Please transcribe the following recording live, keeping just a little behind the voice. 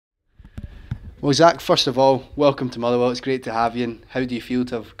Well, Zach, first of all, welcome to Motherwell. It's great to have you. And how do you feel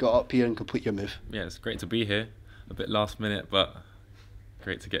to have got up here and complete your move? Yeah, it's great to be here. A bit last minute, but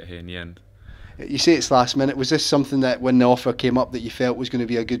great to get here in the end. You say it's last minute. Was this something that when the offer came up that you felt was going to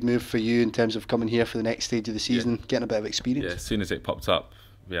be a good move for you in terms of coming here for the next stage of the season, getting a bit of experience? Yeah, as soon as it popped up,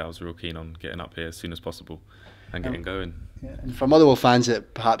 I was real keen on getting up here as soon as possible and getting going. Yeah. And for Motherwell fans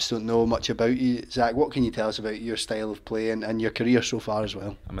that perhaps don't know much about you, Zach, what can you tell us about your style of play and your career so far as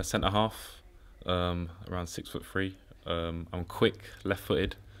well? I'm a centre half, around 6'3". I'm quick,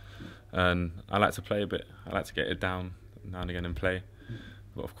 left-footed, and I like to play a bit. I like to get it down now and again and play.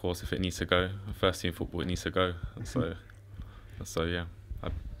 But of course, if it needs to go, first team football, it needs to go. And so yeah,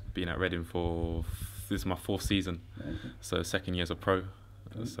 I've been at Reading this is my 4th season, so second year as a pro.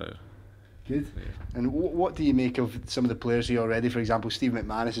 So good. Yeah. And what do you make of some of the players here already? For example, Steve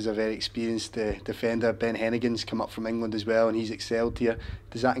McManus is a very experienced defender. Ben Hennigan's come up from England as well, and he's excelled here.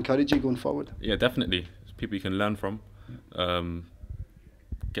 Does that encourage you going forward? Yeah, definitely. It's people you can learn from,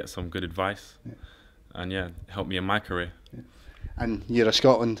 get some good advice, and help me in my career. And you're a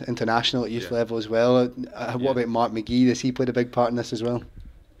Scotland international at youth level as well. What about Mark McGee? Has he played a big part in this as well?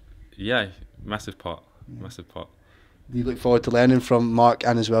 Yeah, massive part. Massive part. Do you look forward to learning from Mark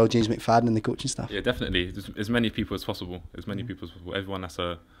and as well James McFadden and the coaching staff? Yeah, definitely. As many people as possible. As many people as possible. Everyone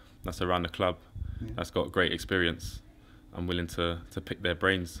that's around the club that's got great experience. I'm willing to pick their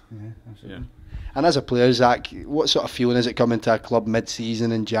brains. Yeah, absolutely. And as a player, Zach, what sort of feeling is it coming to a club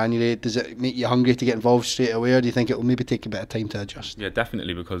mid-season in January? Does it make you hungry to get involved straight away, or do you think it will maybe take a bit of time to adjust? Yeah,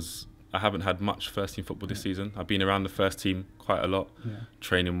 definitely, because I haven't had much first team football this season. I've been around the first team quite a lot,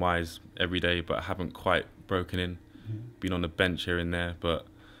 training wise every day, but I haven't quite broken in. Been on the bench here and there, but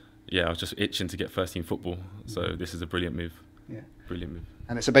I was just itching to get first team football. So this is a brilliant move. Brilliant move.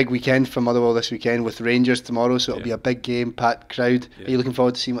 And it's a big weekend for Motherwell this weekend with Rangers tomorrow, so it'll be a big game, packed crowd. Are you looking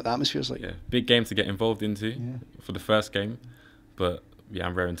forward to seeing what the atmosphere's like? Yeah, big game to get involved into for the first game, but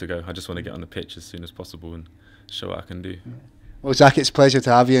I'm raring to go. I just want to get on the pitch as soon as possible and show what I can do. Well, Zach, it's a pleasure to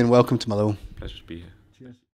have you and welcome to Motherwell. Pleasure to be here.